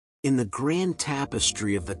In the grand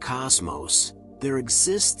tapestry of the cosmos, there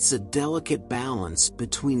exists a delicate balance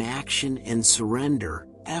between action and surrender,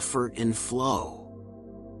 effort and flow.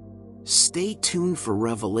 Stay tuned for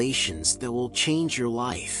revelations that will change your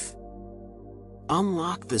life.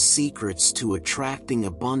 Unlock the secrets to attracting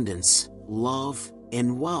abundance, love,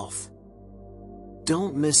 and wealth.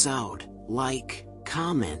 Don't miss out. Like,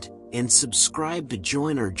 comment, and subscribe to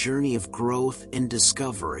join our journey of growth and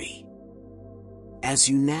discovery. As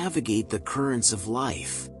you navigate the currents of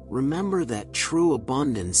life, remember that true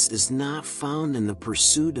abundance is not found in the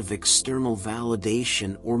pursuit of external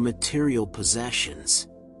validation or material possessions,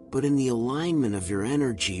 but in the alignment of your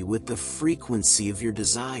energy with the frequency of your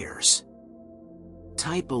desires.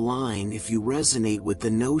 Type align if you resonate with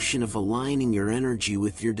the notion of aligning your energy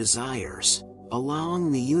with your desires,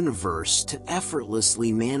 allowing the universe to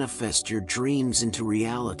effortlessly manifest your dreams into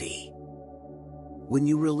reality. When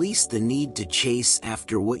you release the need to chase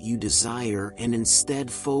after what you desire and instead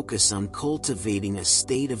focus on cultivating a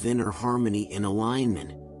state of inner harmony and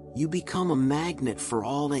alignment, you become a magnet for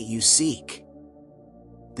all that you seek.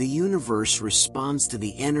 The universe responds to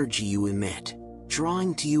the energy you emit,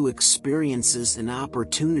 drawing to you experiences and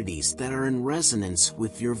opportunities that are in resonance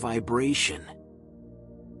with your vibration.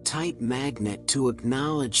 Type magnet to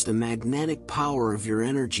acknowledge the magnetic power of your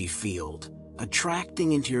energy field,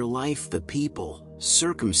 attracting into your life the people,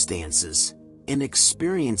 circumstances, and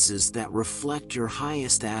experiences that reflect your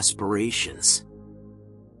highest aspirations.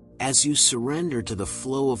 As you surrender to the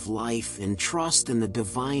flow of life and trust in the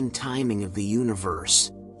divine timing of the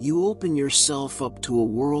universe, you open yourself up to a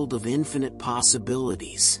world of infinite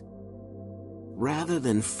possibilities. Rather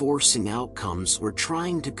than forcing outcomes or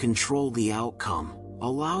trying to control the outcome,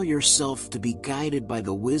 allow yourself to be guided by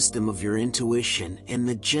the wisdom of your intuition and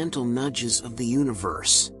the gentle nudges of the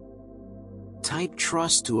universe. Type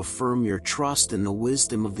trust to affirm your trust in the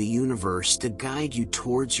wisdom of the universe to guide you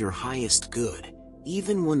towards your highest good,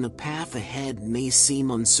 even when the path ahead may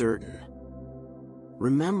seem uncertain.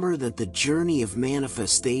 Remember that the journey of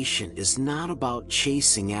manifestation is not about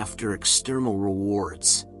chasing after external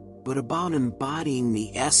rewards, but about embodying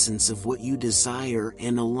the essence of what you desire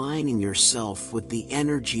and aligning yourself with the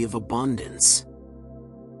energy of abundance.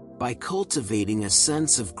 By cultivating a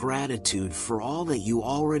sense of gratitude for all that you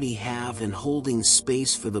already have and holding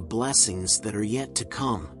space for the blessings that are yet to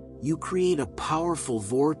come, you create a powerful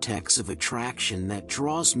vortex of attraction that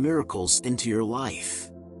draws miracles into your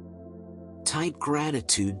life. Type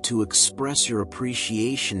gratitude to express your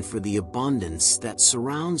appreciation for the abundance that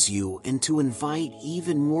surrounds you and to invite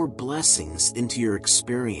even more blessings into your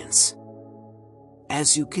experience.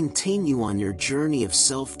 As you continue on your journey of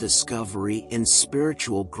self-discovery and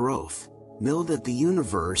spiritual growth, know that the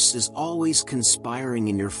universe is always conspiring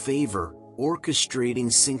in your favor, orchestrating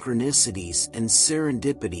synchronicities and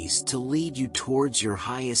serendipities to lead you towards your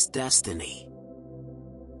highest destiny.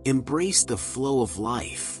 Embrace the flow of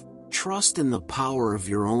life, trust in the power of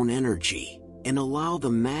your own energy, and allow the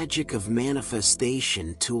magic of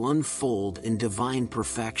manifestation to unfold in divine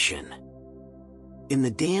perfection. In the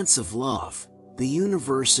dance of love, the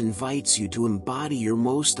universe invites you to embody your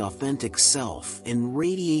most authentic self and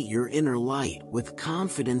radiate your inner light with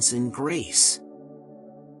confidence and grace.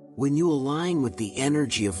 When you align with the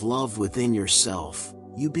energy of love within yourself,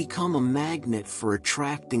 you become a magnet for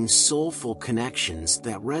attracting soulful connections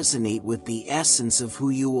that resonate with the essence of who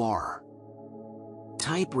you are.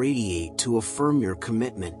 Type radiate to affirm your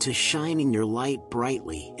commitment to shining your light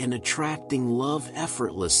brightly and attracting love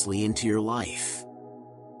effortlessly into your life.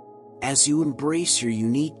 As you embrace your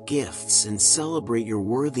unique gifts and celebrate your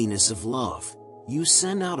worthiness of love, you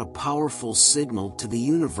send out a powerful signal to the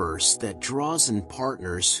universe that draws in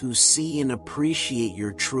partners who see and appreciate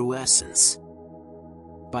your true essence.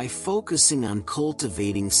 By focusing on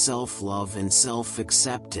cultivating self-love and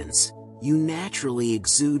self-acceptance, you naturally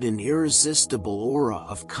exude an irresistible aura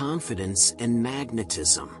of confidence and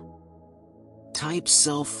magnetism. Type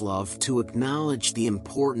self-love to acknowledge the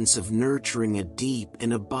importance of nurturing a deep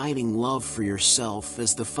and abiding love for yourself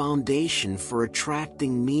as the foundation for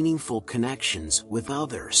attracting meaningful connections with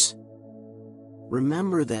others.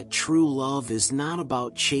 Remember that true love is not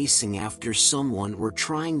about chasing after someone or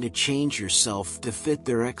trying to change yourself to fit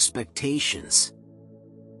their expectations.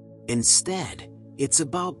 Instead, it's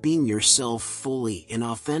about being yourself fully and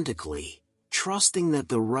authentically, trusting that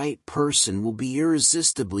the right person will be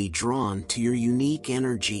irresistibly drawn to your unique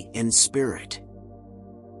energy and spirit.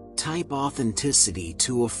 Type authenticity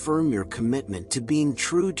to affirm your commitment to being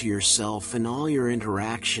true to yourself in all your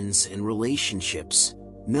interactions and relationships,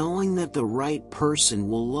 knowing that the right person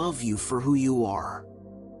will love you for who you are.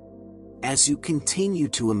 As you continue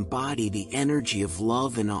to embody the energy of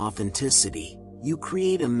love and authenticity, you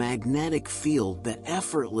create a magnetic field that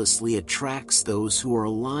effortlessly attracts those who are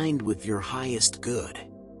aligned with your highest good.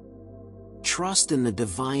 Trust in the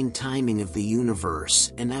divine timing of the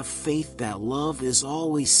universe and have faith that love is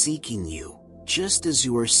always seeking you, just as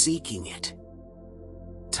you are seeking it.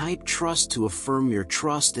 Type trust to affirm your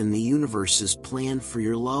trust in the universe's plan for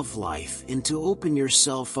your love life and to open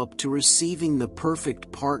yourself up to receiving the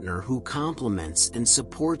perfect partner who complements and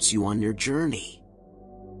supports you on your journey.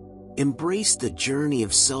 Embrace the journey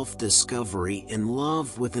of self-discovery and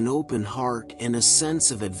love with an open heart and a sense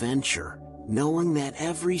of adventure, knowing that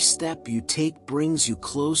every step you take brings you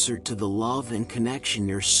closer to the love and connection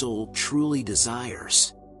your soul truly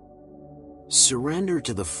desires. Surrender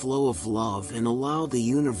to the flow of love and allow the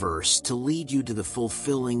universe to lead you to the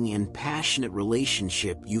fulfilling and passionate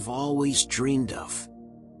relationship you've always dreamed of.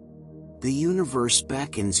 The universe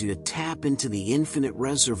beckons you to tap into the infinite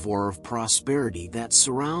reservoir of prosperity that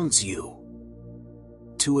surrounds you.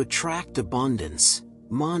 To attract abundance,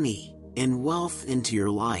 money, and wealth into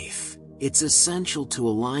your life, it's essential to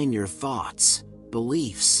align your thoughts,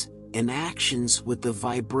 beliefs, and actions with the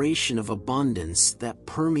vibration of abundance that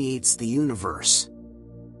permeates the universe.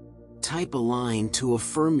 Type align to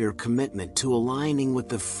affirm your commitment to aligning with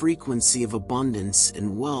the frequency of abundance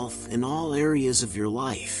and wealth in all areas of your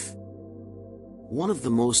life. One of the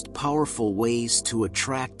most powerful ways to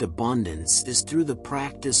attract abundance is through the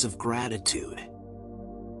practice of gratitude.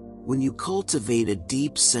 When you cultivate a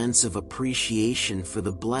deep sense of appreciation for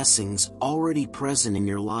the blessings already present in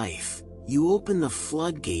your life, you open the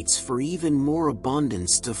floodgates for even more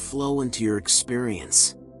abundance to flow into your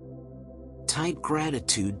experience. Type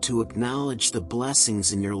gratitude to acknowledge the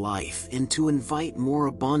blessings in your life and to invite more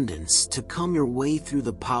abundance to come your way through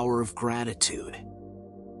the power of gratitude.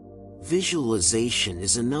 Visualization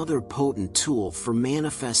is another potent tool for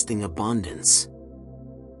manifesting abundance.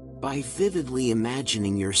 By vividly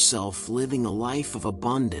imagining yourself living a life of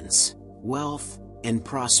abundance, wealth, and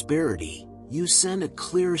prosperity, you send a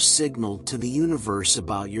clear signal to the universe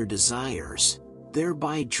about your desires,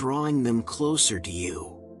 thereby drawing them closer to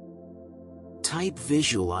you. Type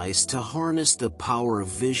visualize to harness the power of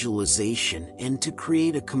visualization and to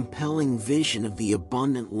create a compelling vision of the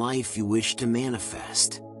abundant life you wish to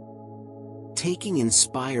manifest. Taking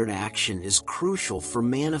inspired action is crucial for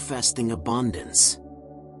manifesting abundance.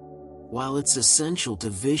 While it's essential to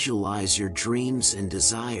visualize your dreams and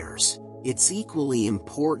desires, it's equally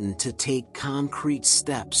important to take concrete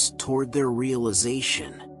steps toward their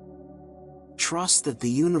realization. Trust that the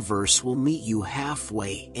universe will meet you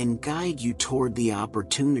halfway and guide you toward the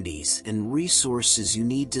opportunities and resources you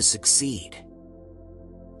need to succeed.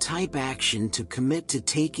 Type action to commit to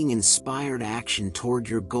taking inspired action toward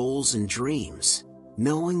your goals and dreams,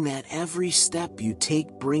 knowing that every step you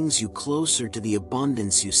take brings you closer to the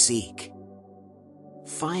abundance you seek.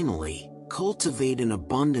 Finally, cultivate an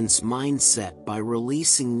abundance mindset by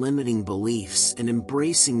releasing limiting beliefs and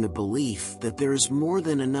embracing the belief that there is more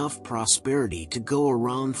than enough prosperity to go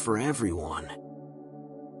around for everyone.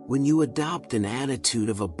 When you adopt an attitude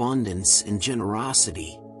of abundance and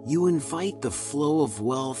generosity, you invite the flow of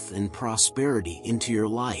wealth and prosperity into your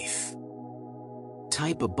life.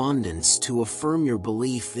 Type abundance to affirm your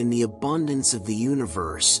belief in the abundance of the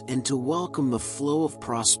universe and to welcome the flow of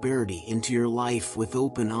prosperity into your life with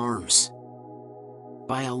open arms.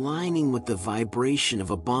 By aligning with the vibration of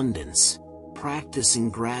abundance, practicing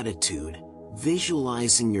gratitude,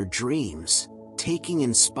 visualizing your dreams, taking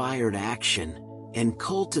inspired action, and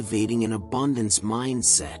cultivating an abundance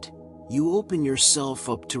mindset, you open yourself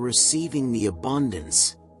up to receiving the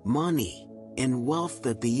abundance, money, and wealth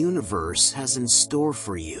that the universe has in store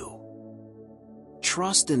for you.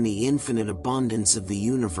 Trust in the infinite abundance of the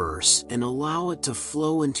universe and allow it to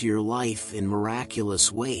flow into your life in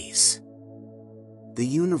miraculous ways. The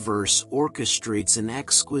universe orchestrates an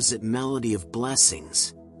exquisite melody of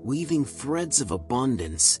blessings, weaving threads of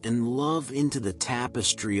abundance and love into the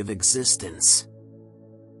tapestry of existence.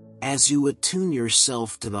 As you attune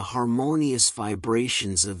yourself to the harmonious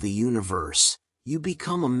vibrations of the universe, you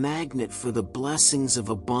become a magnet for the blessings of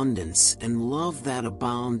abundance and love that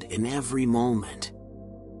abound in every moment.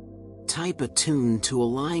 Type attune to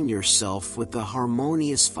align yourself with the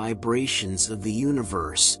harmonious vibrations of the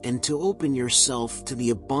universe and to open yourself to the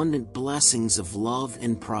abundant blessings of love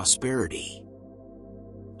and prosperity.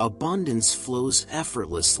 Abundance flows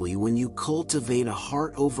effortlessly when you cultivate a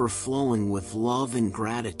heart overflowing with love and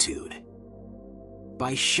gratitude.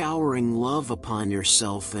 By showering love upon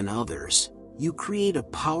yourself and others, you create a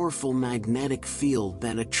powerful magnetic field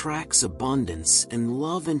that attracts abundance and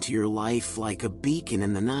love into your life like a beacon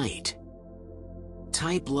in the night.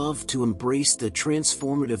 Type love to embrace the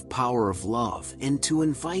transformative power of love and to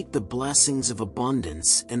invite the blessings of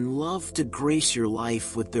abundance and love to grace your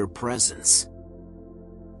life with their presence.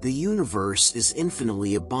 The universe is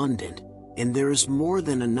infinitely abundant, and there is more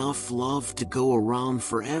than enough love to go around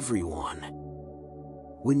for everyone.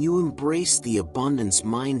 When you embrace the abundance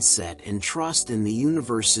mindset and trust in the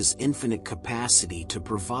universe's infinite capacity to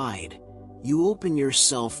provide, you open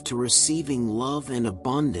yourself to receiving love and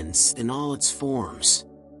abundance in all its forms.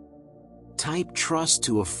 Type trust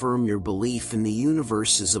to affirm your belief in the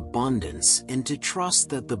universe's abundance and to trust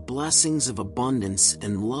that the blessings of abundance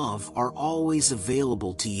and love are always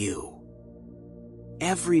available to you.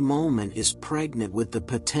 Every moment is pregnant with the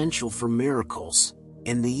potential for miracles,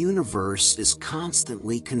 and the universe is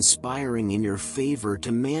constantly conspiring in your favor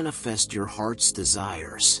to manifest your heart's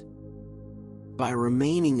desires. By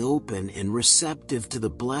remaining open and receptive to the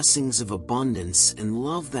blessings of abundance and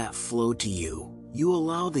love that flow to you, you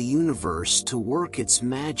allow the universe to work its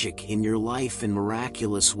magic in your life in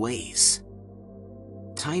miraculous ways.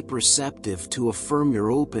 Type receptive to affirm your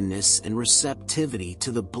openness and receptivity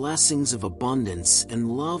to the blessings of abundance and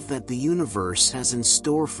love that the universe has in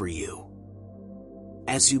store for you.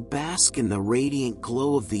 As you bask in the radiant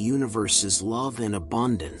glow of the universe's love and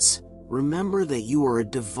abundance, remember that you are a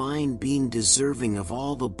divine being deserving of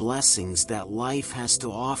all the blessings that life has to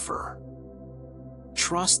offer.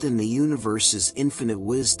 Trust in the universe's infinite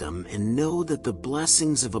wisdom and know that the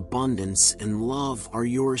blessings of abundance and love are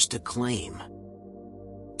yours to claim.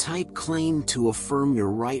 Type claim to affirm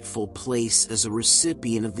your rightful place as a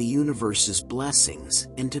recipient of the universe's blessings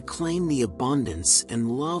and to claim the abundance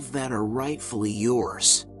and love that are rightfully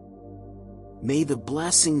yours. May the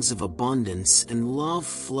blessings of abundance and love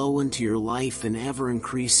flow into your life in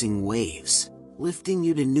ever-increasing waves, lifting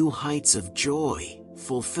you to new heights of joy,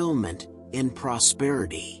 fulfillment, and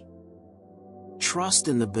prosperity. Trust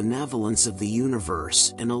in the benevolence of the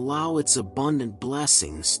universe and allow its abundant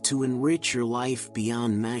blessings to enrich your life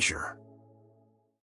beyond measure.